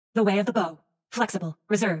The way of the bow. Flexible,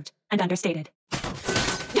 reserved, and understated.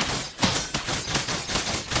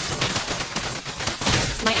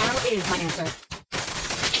 My arrow is my answer.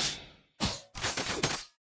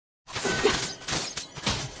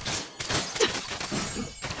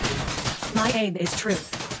 My aim is true.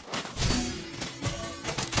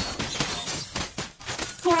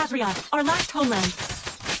 For Azria, our last homeland.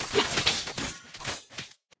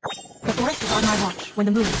 The forest is on my watch when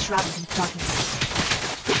the moon is shrouded in darkness.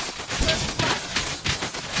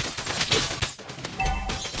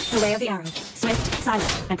 The way of the arrow. Swift,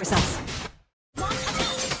 silent, and precise.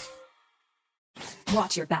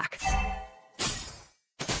 Watch your back.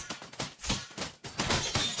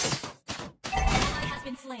 Has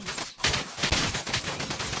been slain.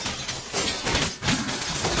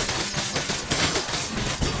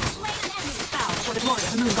 Bow for the glory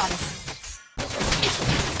of the moon goddess.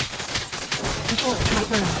 The forest might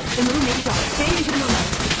burn. The moon may be dark. Fade into the moonlight.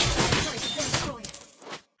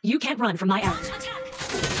 You can't run from my arrow.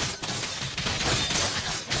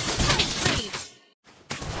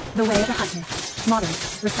 The way of the hunter. Modern,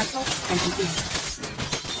 respectful, and sincere.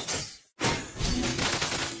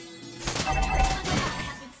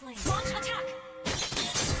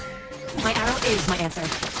 My arrow is my answer.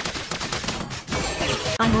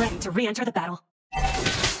 I'm ready to re-enter the battle.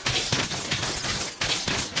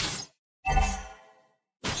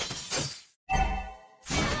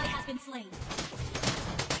 Has been slain.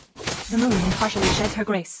 The moon impartially sheds her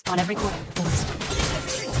grace on every corner of the forest.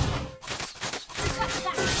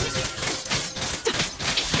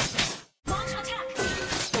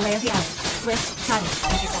 The way of the arrow. Swift, silent,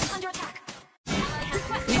 and precise. Under attack.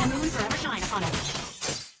 May the moon forever shine upon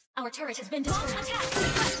us. Our turret has been destroyed.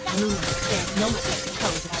 The moon spares no mistake to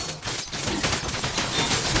pose without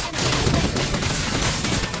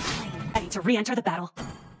me. Ready to re-enter the battle.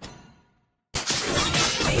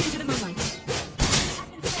 Fade into the moonlight.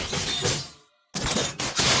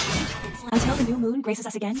 Until the new moon graces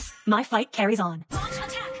us again, my fight carries on.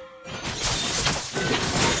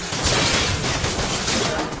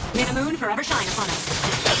 May the moon forever shine upon us.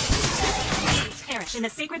 Perish in the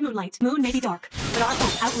sacred moonlight. Moon may be dark, but our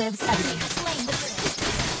hope outlives everything.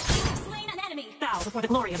 Slain an enemy. Bow before the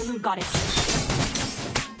glory of the moon goddess.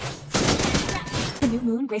 The new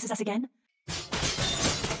moon graces us again.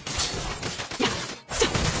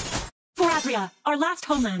 For Azria, our last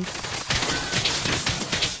homeland.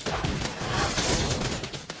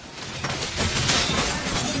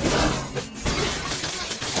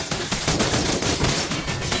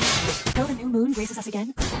 Moon graces us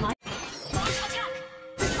again. My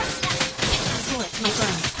forest might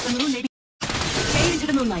burn. The moon may be fade into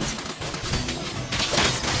the moonlight.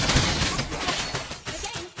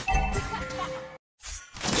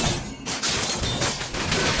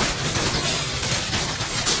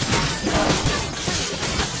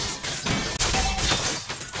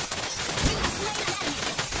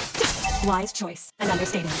 Wise choice and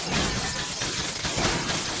understated.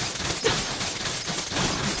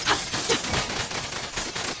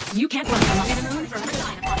 You can't run from the moon for a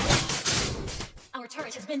shine upon us. Our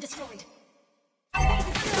turret has been destroyed. Our base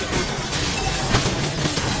is under attack.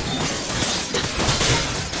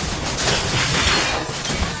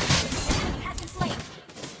 Has been slain.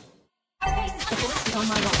 Our base is under attack. The forest is on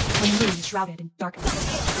my watch when the moon is shrouded in darkness.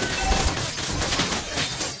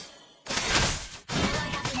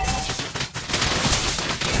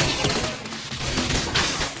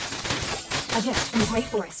 A gift from the great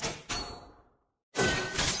forest.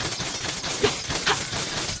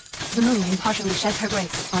 The moon impartially sheds her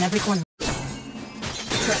grace on every corner.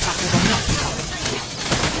 Turret factor will not be covered.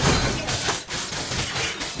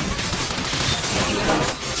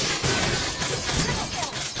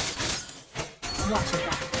 Watch your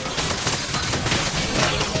back.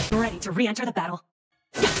 Ready to re-enter the battle.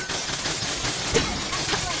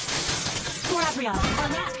 For Azria, our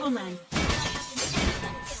last homeland.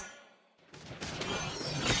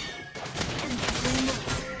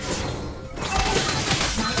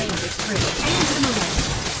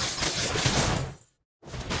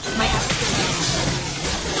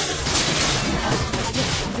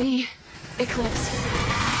 The eclipse.